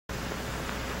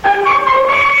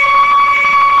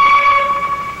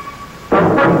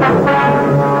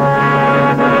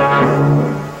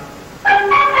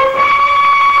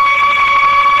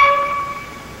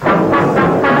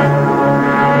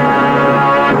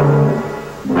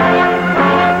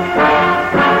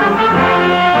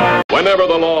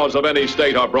laws of any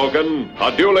state are broken,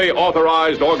 a duly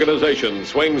authorized organization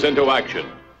swings into action.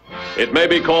 It may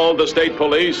be called the state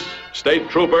police, state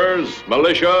troopers,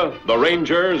 militia, the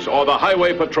rangers, or the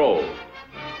highway patrol.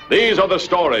 These are the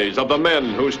stories of the men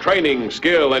whose training,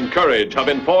 skill, and courage have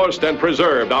enforced and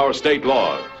preserved our state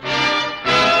laws.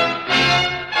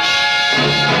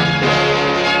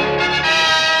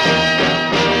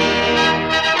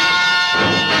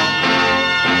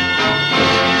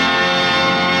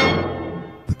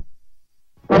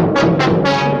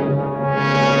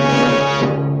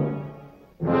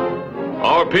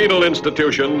 Our penal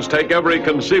institutions take every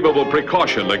conceivable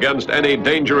precaution against any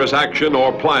dangerous action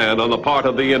or plan on the part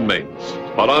of the inmates.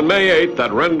 But on May 8th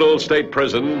at Rendell State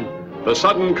Prison, the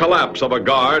sudden collapse of a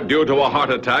guard due to a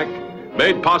heart attack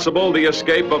made possible the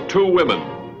escape of two women,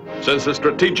 since the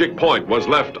strategic point was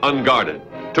left unguarded.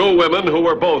 Two women who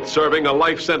were both serving a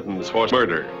life sentence for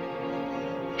murder.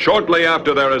 Shortly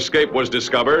after their escape was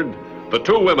discovered, the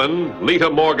two women, Lita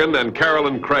Morgan and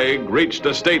Carolyn Craig, reached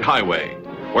a state highway,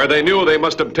 where they knew they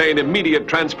must obtain immediate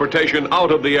transportation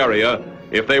out of the area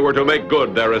if they were to make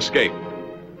good their escape.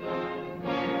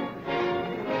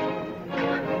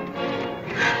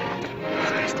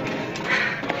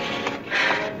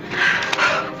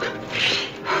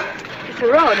 It's the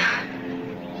road.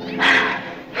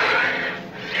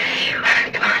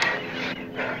 Come on.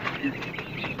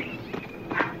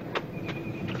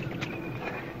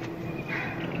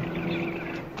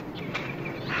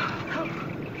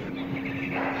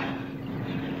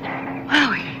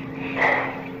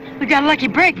 We got a lucky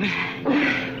break, but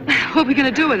what are we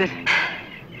gonna do with it?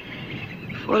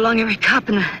 Before long, every cop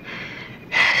in the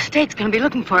state's gonna be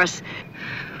looking for us.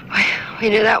 We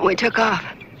knew that when we took off.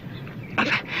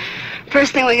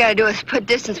 First thing we gotta do is put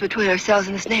distance between ourselves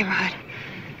and this neighborhood.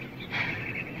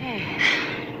 Hey,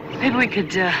 maybe we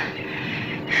could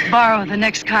borrow the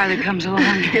next car that comes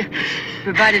along,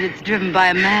 provided it's driven by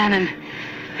a man and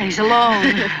he's alone.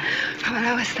 That's what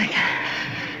I was thinking.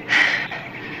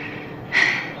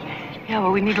 Yeah,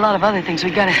 well, we need a lot of other things.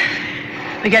 We gotta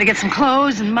get some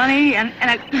clothes and money, and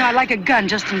I'd like a gun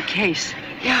just in case.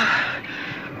 Yeah,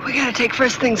 we gotta take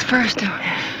first things first.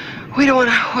 We don't want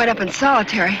to wind up in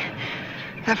solitary.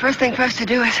 The first thing for us to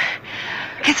do is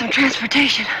get some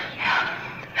transportation.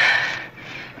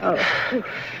 Oh.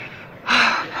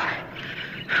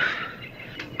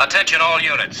 Attention all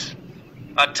units.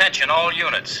 Attention all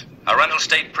units. A Rendell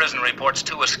State Prison reports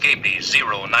two escapees,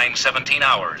 0917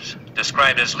 hours.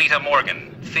 Described as Lita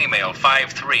Morgan, female,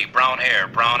 5'3", brown hair,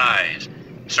 brown eyes.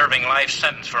 Serving life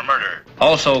sentence for murder.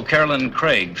 Also Carolyn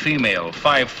Craig, female,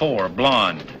 5'4",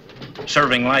 blonde.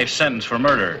 Serving life sentence for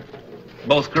murder.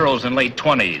 Both girls in late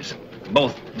 20s.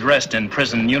 Both dressed in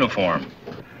prison uniform.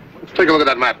 Let's take a look at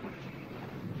that map.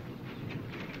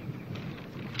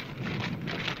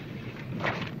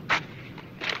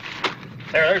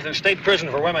 There's the state prison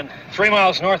for women, 3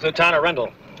 miles north of the town of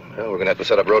Rendell. Well, we're going to have to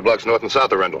set up roadblocks north and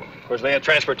south of Rendell. Of course, they have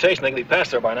transportation. They can be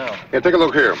passed there by now. Yeah, take a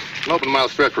look here. An open mile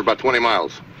stretch for about 20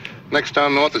 miles. Next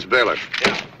town north is Baylor.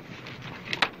 Yeah.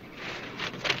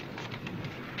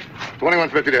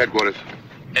 2150 to headquarters.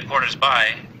 Headquarters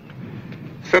by.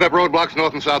 Set up roadblocks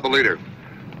north and south of Leader.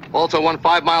 Also one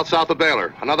 5 miles south of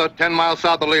Baylor. Another 10 miles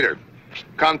south of Leader.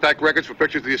 Contact records for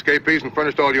pictures of the escapees and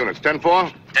furnished all units.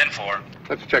 10-4? 10-4.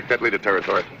 Let's check that Leader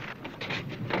territory.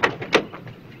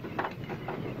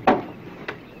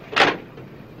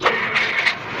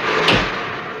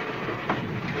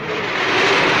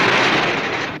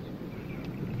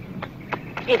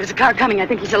 Hey, there's a car coming. I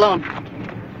think he's alone.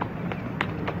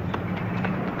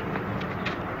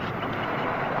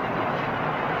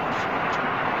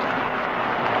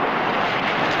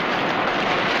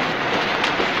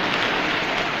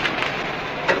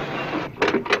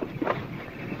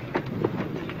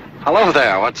 Hello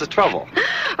there. What's the trouble?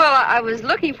 Well, I was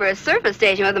looking for a service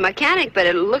station with a mechanic, but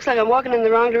it looks like I'm walking in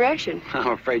the wrong direction.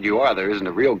 I'm afraid you are. There isn't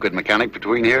a real good mechanic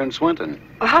between here and Swinton.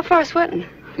 Well, how far is Swinton?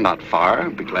 Not far.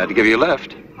 I'd be glad to give you a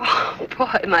lift. Oh,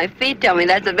 boy, my feet tell me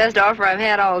that's the best offer I've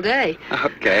had all day.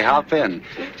 Okay, hop in.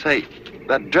 Say,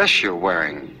 that dress you're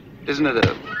wearing, isn't it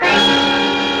a...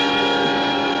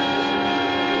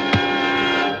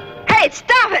 Hey,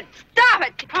 stop it! Stop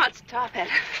it! Come on, stop it.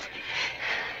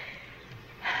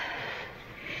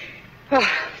 Well,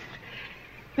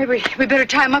 maybe we better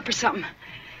tie him up or something.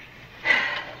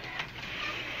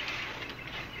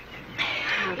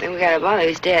 I don't think we gotta bother.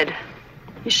 He's dead.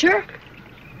 You sure?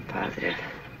 Positive.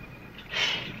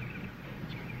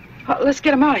 Well, let's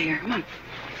get him out of here. Come on.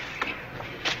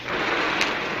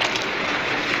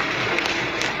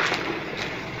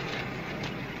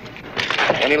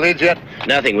 Any leads yet?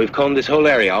 Nothing. We've combed this whole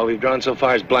area. All we've drawn so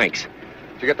far is blanks.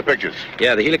 Did you get the pictures?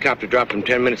 Yeah, the helicopter dropped them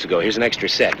 10 minutes ago. Here's an extra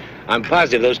set. I'm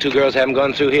positive those two girls haven't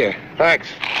gone through here. Thanks.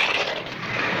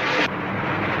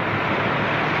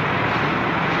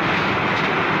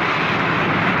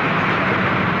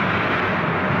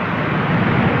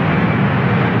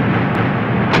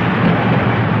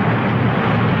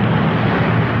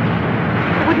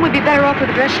 Wouldn't we be better off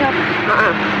with a dress shop?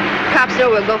 Cops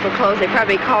know we'll go for clothes. They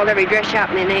probably called every dress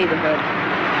shop in the neighborhood.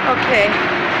 Okay.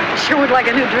 Sure would like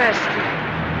a new dress.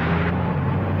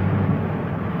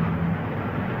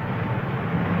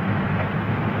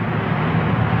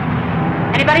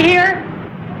 Anybody here?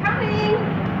 Coming.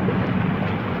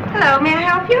 Hello, may I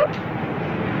help you?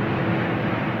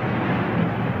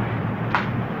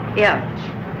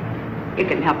 Yeah. You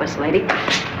can help us, lady.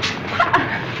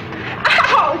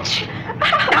 Ouch!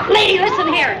 Now, lady,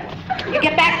 listen here. You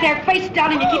get back there, face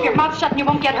down, and you keep your mouth shut, and you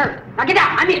won't get hurt. Now get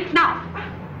out. I'm in. Now.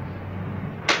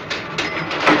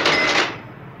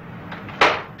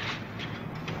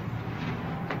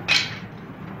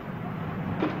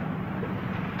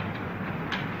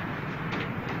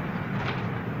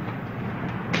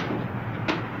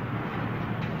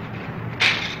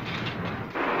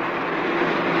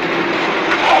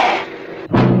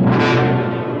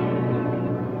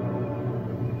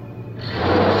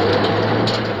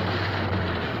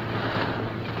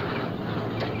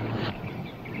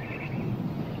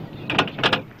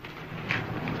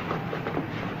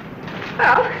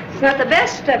 Well, it's not the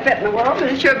best fit in the world, but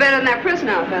it's sure better than that prison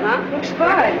outfit, huh? Looks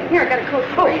fine. Here, I got a coat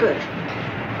for you. Good.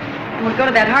 We'll go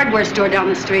to that hardware store down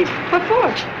the street. What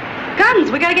for? Guns.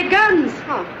 We gotta get guns.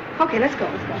 Oh, okay, let's go,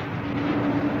 let's go.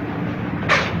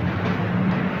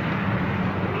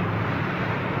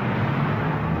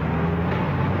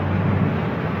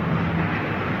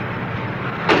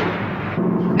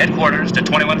 Headquarters to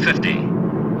 2150.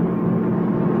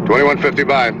 2150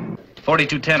 by.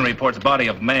 4210 reports body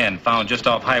of man found just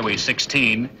off Highway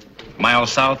 16,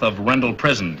 miles south of Rendell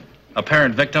Prison.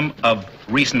 Apparent victim of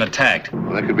recent attack.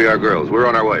 Well, that could be our girls. We're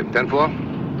on our way.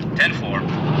 10-4?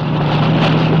 10-4.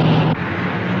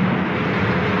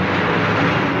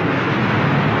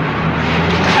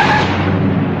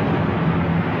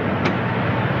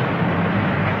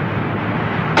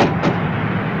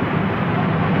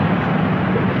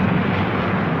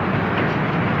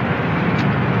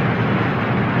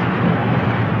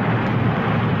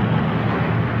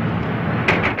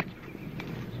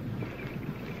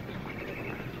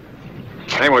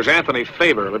 Name was Anthony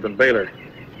Faber, lived in Baylor.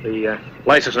 The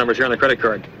license number's here on the credit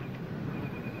card.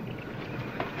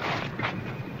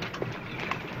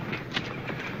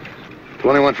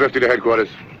 $21.50 to headquarters.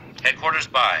 Headquarters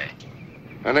by.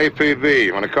 An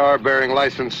APV on a car bearing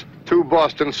license 2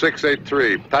 Boston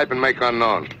 683. Type and make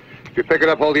unknown. If you pick it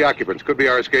up, hold the occupants. Could be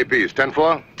our escapees.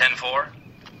 10-4? 10-4.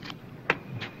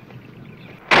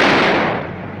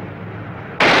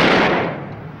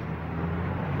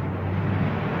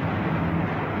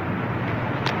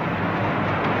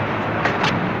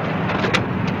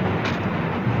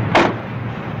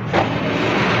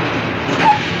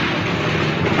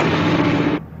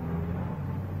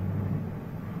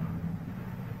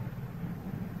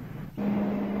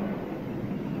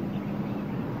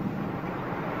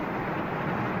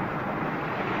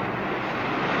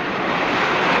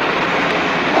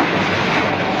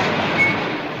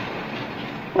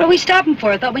 What are we stopping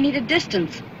for? I thought we needed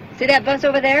distance. See that bus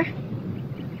over there?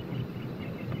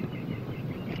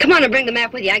 Come on and bring the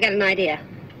map with you. I got an idea.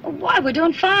 Oh, why? We're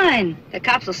doing fine. The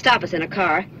cops will stop us in a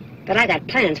car, but I got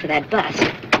plans for that bus.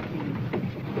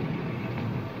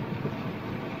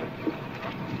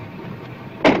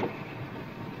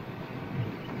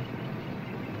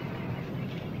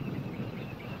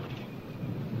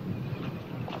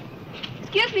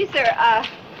 Excuse me, sir.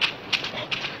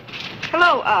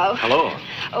 Hello. Hello.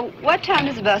 What time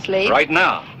does the bus leave? Right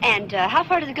now. And how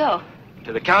far does it go?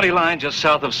 To the county line just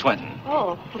south of Swinton.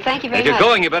 Oh, well, thank you very If you're much.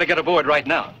 going, you better get aboard right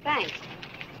now. Thanks.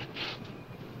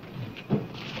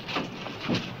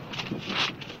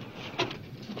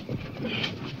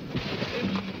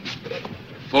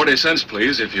 $0.40,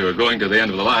 please, if you're going to the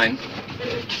end of the line.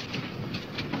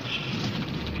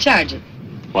 Charge it.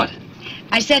 What?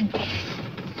 I said,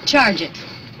 charge it.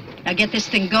 Now get this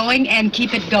thing going and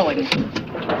keep it going.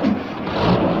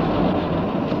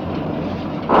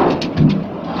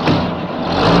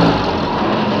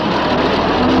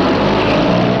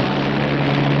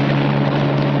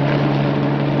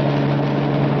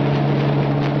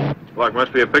 Look,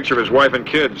 must be a picture of his wife and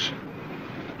kids.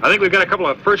 I think we've got a couple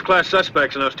of first-class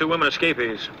suspects in those 2 women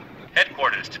escapees.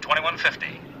 Headquarters to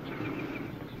 2150.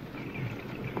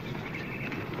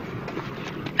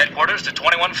 Headquarters to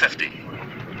 2150.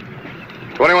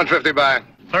 2150 by.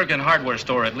 Clerk in hardware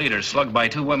store at Leader slugged by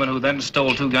 2 women who then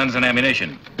stole 2 guns and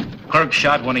ammunition. Clerk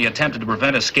shot when he attempted to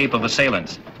prevent escape of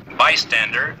assailants.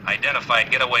 Bystander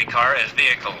identified getaway car as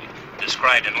vehicle.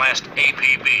 Described in last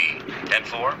APB.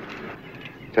 10-4.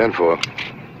 10-4.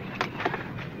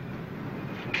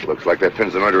 Looks like that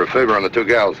pins the murder of favor on the 2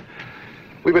 gals.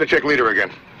 We better check Leader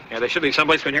again. Yeah, they should be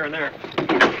someplace between here and there.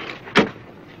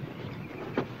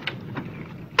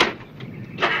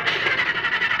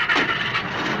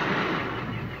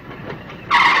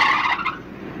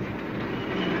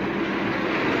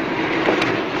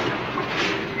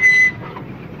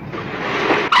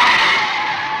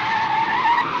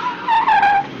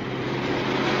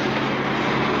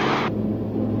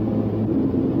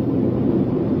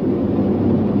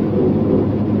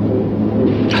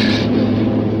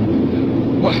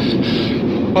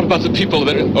 What about the people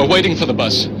that are waiting for the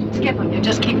bus? Skip them. You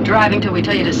just keep driving till we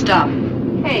tell you to stop.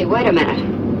 Hey, wait a minute.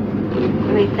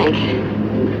 Let me think.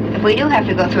 If we do have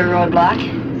to go through a roadblock,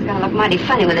 it's gonna look mighty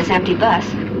funny with this empty bus.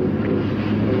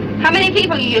 How many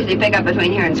people you usually pick up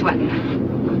between here and Swinton?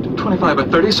 25 or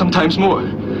 30, sometimes more.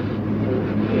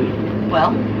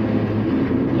 Well,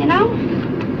 you know,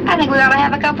 I think we ought to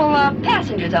have a couple of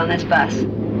passengers on this bus. Is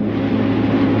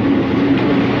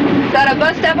that a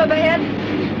bus stop up ahead?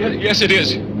 Yes, it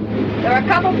is. There are a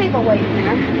couple people waiting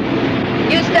there.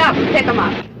 You stop and pick them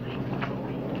up.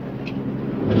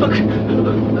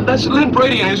 Look, that's Lynn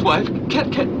Brady and his wife.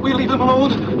 Can't we leave them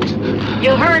alone?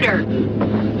 You heard her.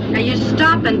 Now you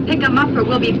stop and pick them up or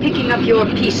we'll be picking up your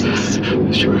pieces.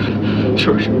 Sure.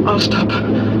 I'll stop.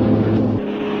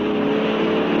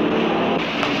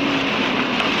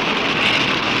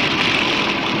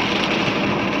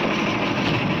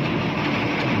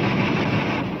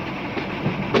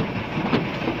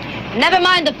 Never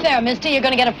mind the fare, mister. You're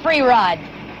going to get a free ride.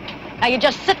 Now, you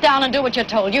just sit down and do what you're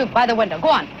told. You, by the window. Go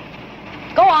on.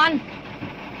 Go on.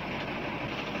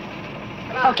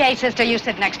 Okay, sister, you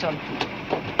sit next to him.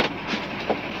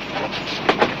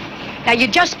 Now, you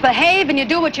just behave and you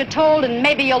do what you're told, and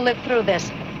maybe you'll live through this.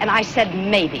 And I said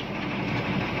maybe.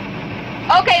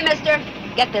 Okay, mister.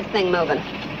 Get this thing moving.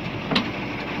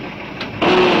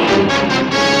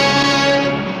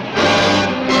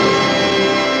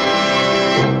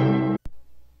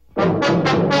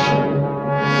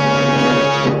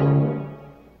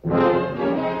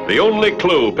 The only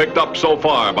clue picked up so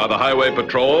far by the Highway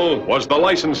Patrol was the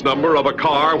license number of a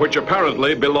car which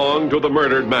apparently belonged to the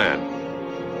murdered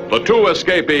man. The 2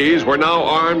 escapees were now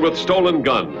armed with stolen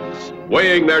guns,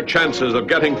 weighing their chances of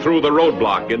getting through the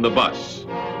roadblock in the bus.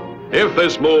 If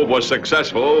this move was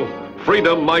successful,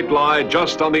 freedom might lie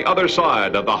just on the other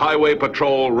side of the Highway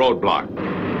Patrol roadblock.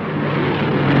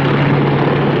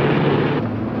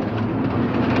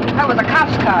 That was a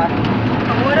cop's car.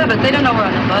 Or whatever. They don't know we're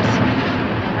on the bus.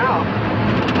 No.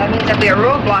 That means there'll be a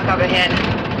roadblock up ahead.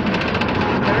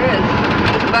 There is.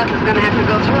 This bus is going to have to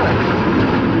go through it.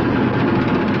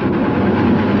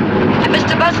 And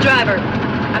Mr. Bus Driver,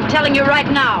 I'm telling you right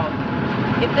now,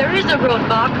 if there is a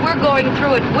roadblock, we're going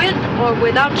through it with or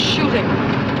without shooting.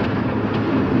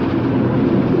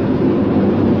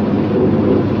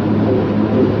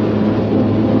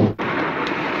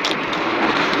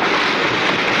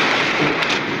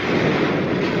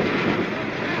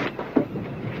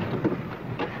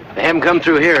 They haven't come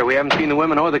through here. We haven't seen the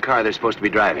women or the car they're supposed to be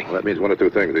driving. Well, that means one of 2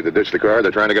 things. Either ditch the car or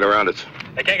they're trying to get around us.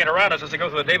 They can't get around us as they go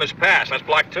through the Davis Pass. That's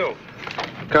block 2.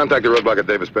 Contact the roadblock at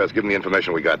Davis Pass. Give them the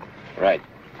information we got. Right.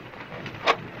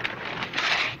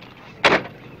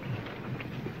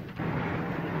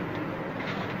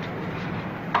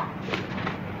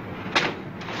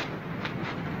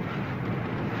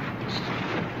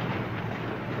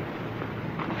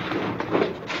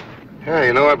 Yeah,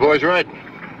 you know our boy's right.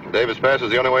 Davis Pass is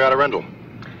the only way out of Rendell.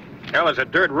 Hell, there's a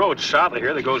dirt road south of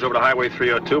here that goes over to Highway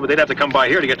 302, but they'd have to come by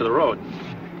here to get to the road.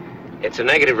 It's a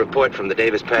negative report from the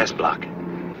Davis Pass block.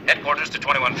 Headquarters to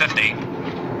 2150.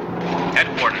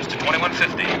 Headquarters to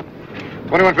 2150.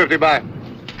 2150, bye.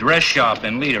 Dress shop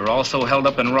in Leader also held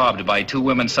up and robbed by 2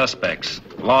 women suspects.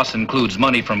 Loss includes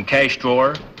money from cash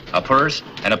drawer, a purse,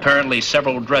 and apparently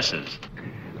several dresses.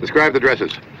 Describe the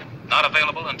dresses. Not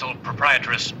available until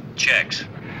proprietress checks.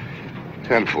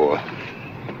 10-4.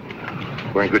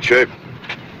 We're in good shape.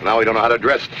 Now we don't know how to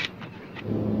dress.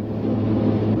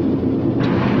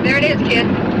 There it is, kid.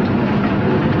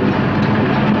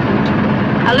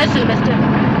 Now listen, mister.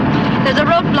 There's a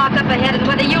roadblock up ahead, and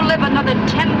whether you live another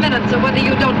 10 minutes or whether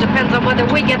you don't depends on whether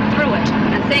we get through it.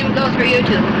 And same goes for you 2.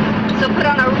 So put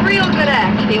on a real good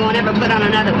act if you won't ever put on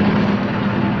another one.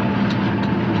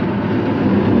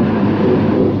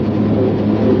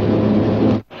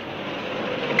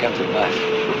 Here comes the bus.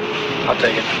 I'll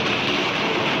take it.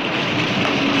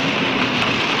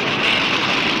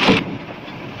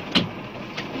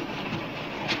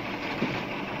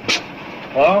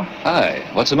 Hello? Hi,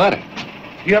 what's the matter?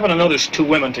 You happen to notice two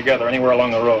women together anywhere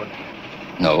along the road?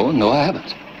 No, I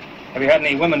haven't. Have you had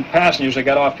any women passengers that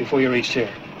got off before you reached here?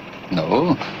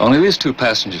 No, only these two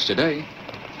passengers today.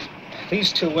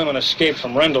 These two women escaped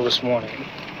from Rendell this morning.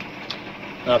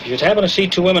 Now, if you happen to see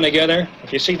two women together,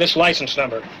 if you see this license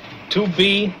number,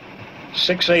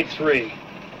 2B683,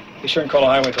 be sure and call the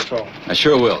Highway Patrol. I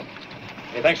sure will.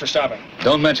 Hey, thanks for stopping.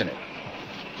 Don't mention it.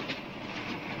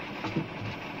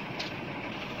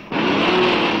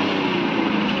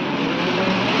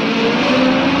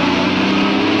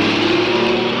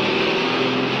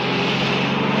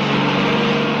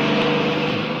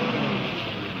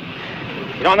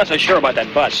 You know, I'm not so sure about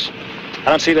that bus. I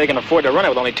don't see they can afford to run it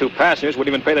with only two passengers.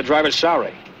 Wouldn't even pay the driver's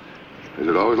salary. Is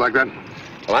it always like that?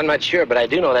 Well, I'm not sure, but I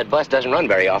do know that bus doesn't run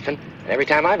very often. And every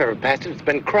time I've ever passed it, it's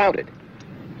been crowded.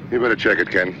 You better check it,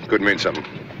 Ken. Could mean something.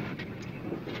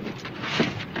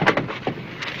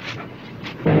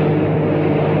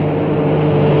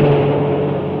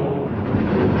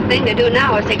 The thing to do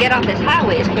now is to get off this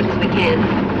highway as quick as we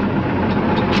can.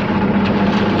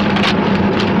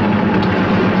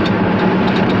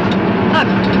 Look,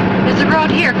 there's a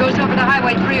road here. Goes over to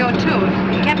Highway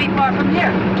 302. It can't be far from here.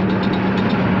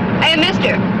 Hey,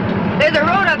 mister, there's a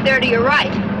road up there to your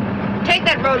right. Take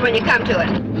that road when you come to it.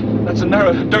 That's a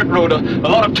narrow dirt road, a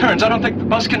lot of turns. I don't think the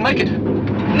bus can make it.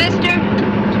 Mister,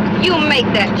 you make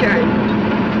that turn.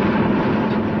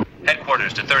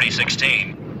 Headquarters to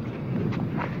 3016.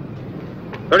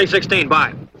 3016,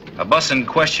 bye. A bus in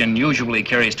question usually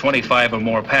carries 25 or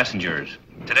more passengers.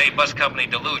 Today, bus company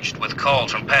deluged with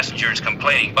calls from passengers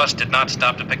complaining bus did not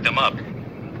stop to pick them up.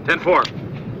 10-4.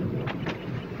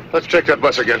 Let's check that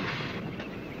bus again.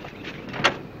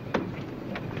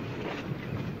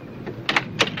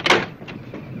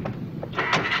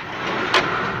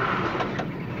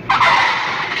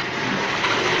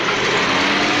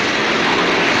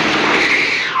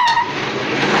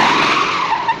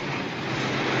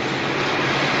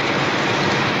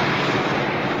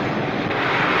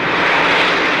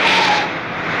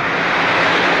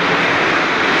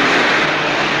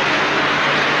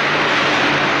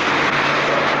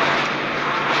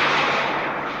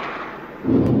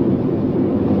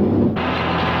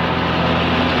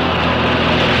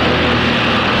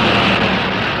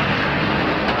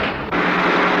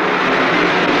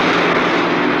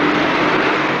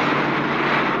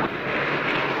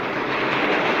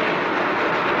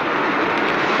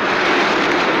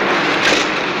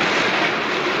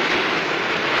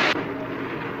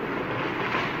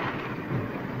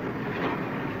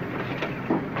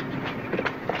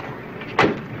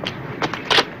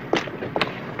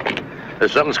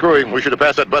 There's something screwy. We should have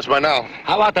passed that bus by now.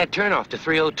 How about that turnoff to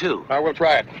 302? I will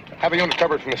try it. Have a unit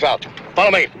covered from the south. Follow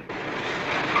me.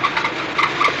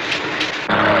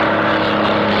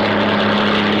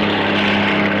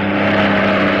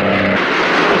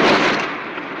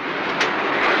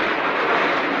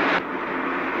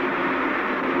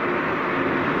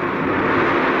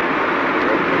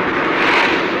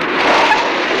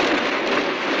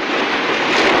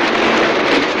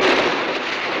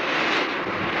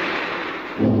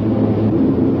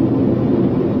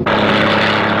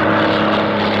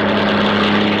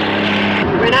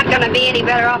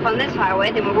 Better off on this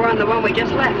highway than we were on the one we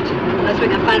just left. Unless we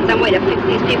can find some way to fix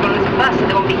these people on this bus so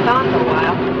they won't be found for a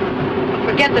while.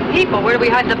 Forget the people. Where do we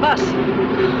hide the bus?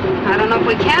 I don't know if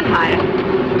we can hide it.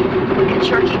 We can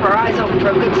sure keep our eyes open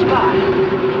for a good spot.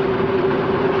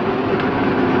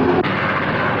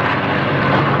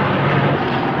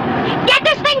 Get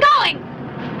this thing going!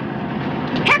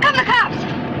 Here come the cops!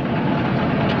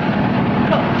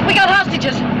 We got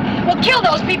hostages. We'll kill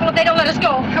those people if they don't let us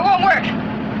go. It won't work.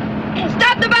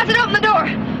 Stop the bus and open the door.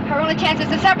 Our only chance is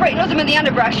to separate and lose them in the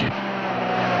underbrush.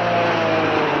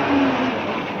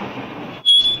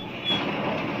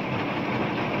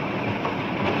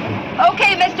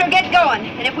 Okay, mister, get going.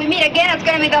 And if we meet again, it's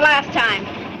going to be the last time.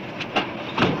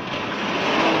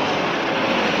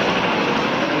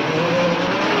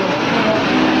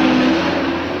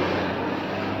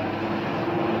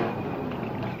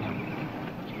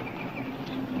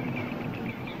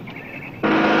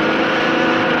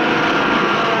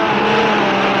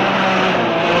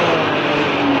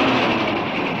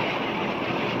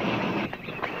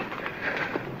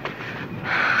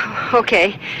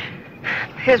 Okay.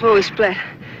 Here's where we split.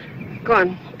 Go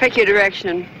on, pick your direction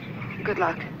and good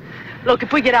luck. Look,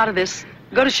 if we get out of this,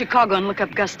 go to Chicago and look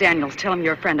up Gus Daniels. Tell him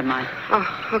you're a friend of mine.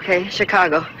 Oh, okay,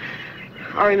 Chicago.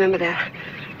 I'll remember that.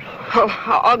 Oh,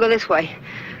 I'll go this way.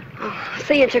 Oh,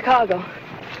 see you in Chicago.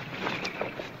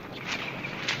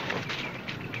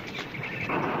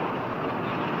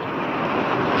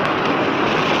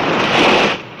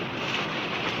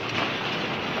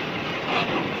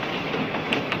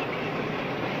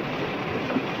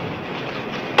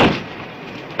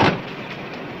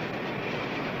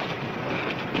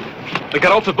 They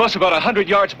got off the bus about 100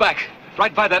 yards back,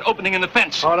 right by that opening in the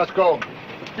fence. All right, let's go.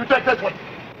 You take this one.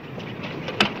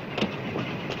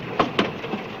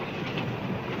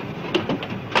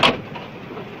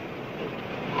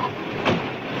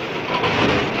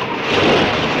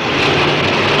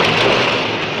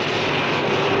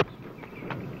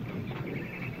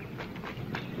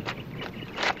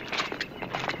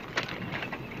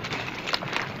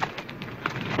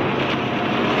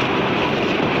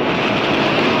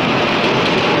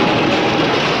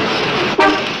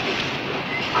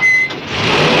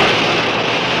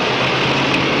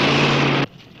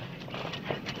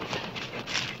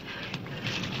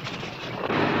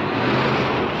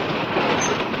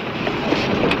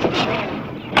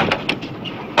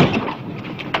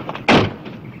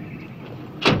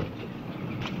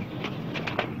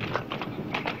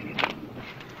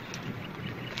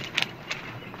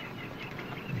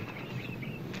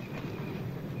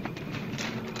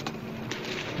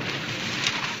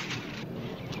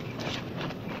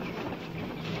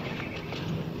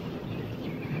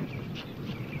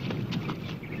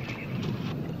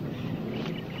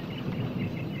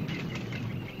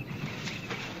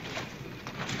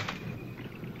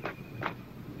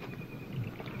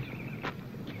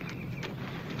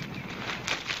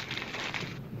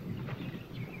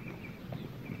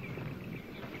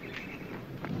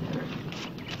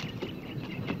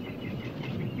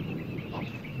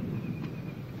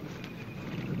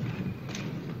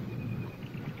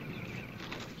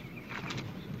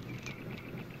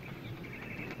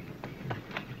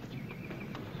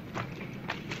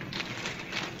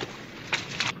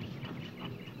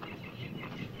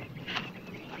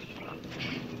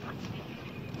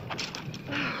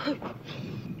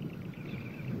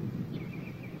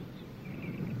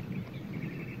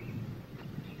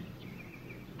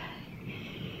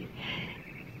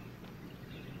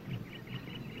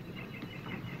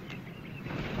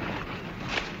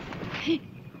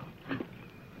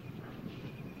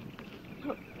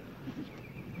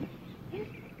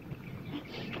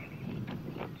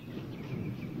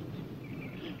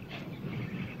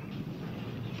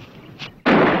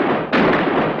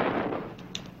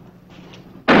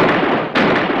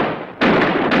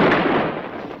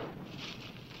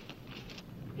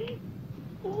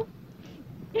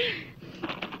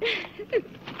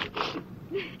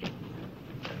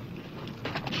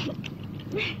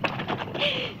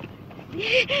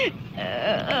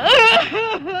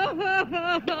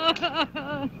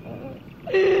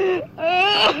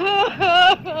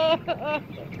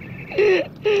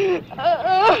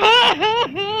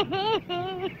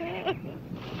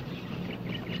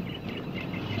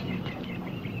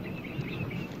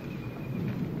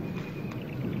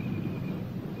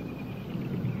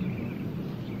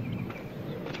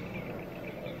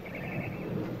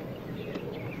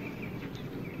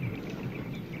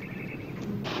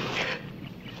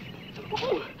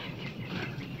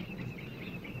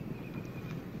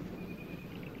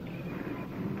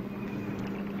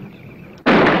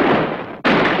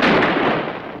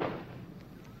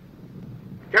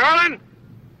 Carolyn!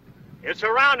 You're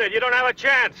surrounded. You don't have a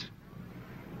chance.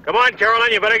 Come on,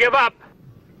 Carolyn, you better give up.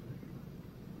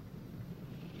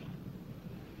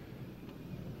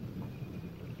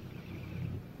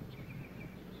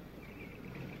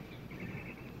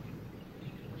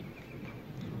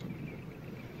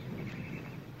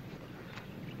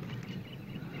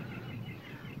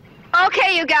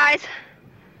 Okay, you guys.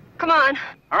 Come on.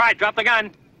 All right, drop the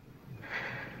gun.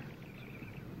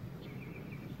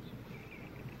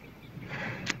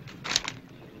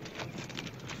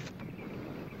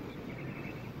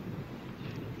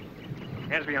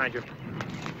 Hands behind you.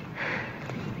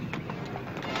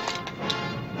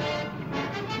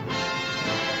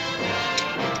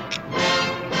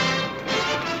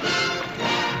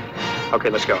 Okay,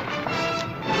 let's go.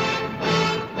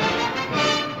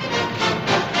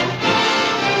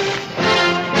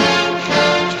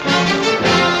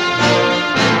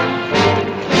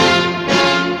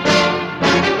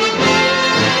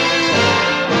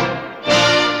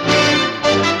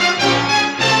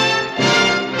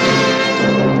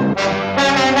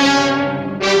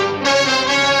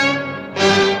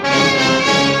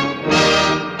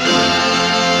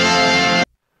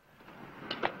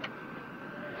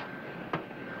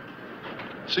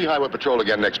 See Highway Patrol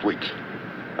again next week.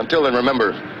 Until then,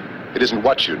 remember, it isn't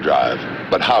what you drive,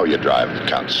 but how you drive that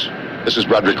counts. This is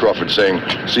Broderick Crawford saying,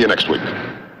 see you next week.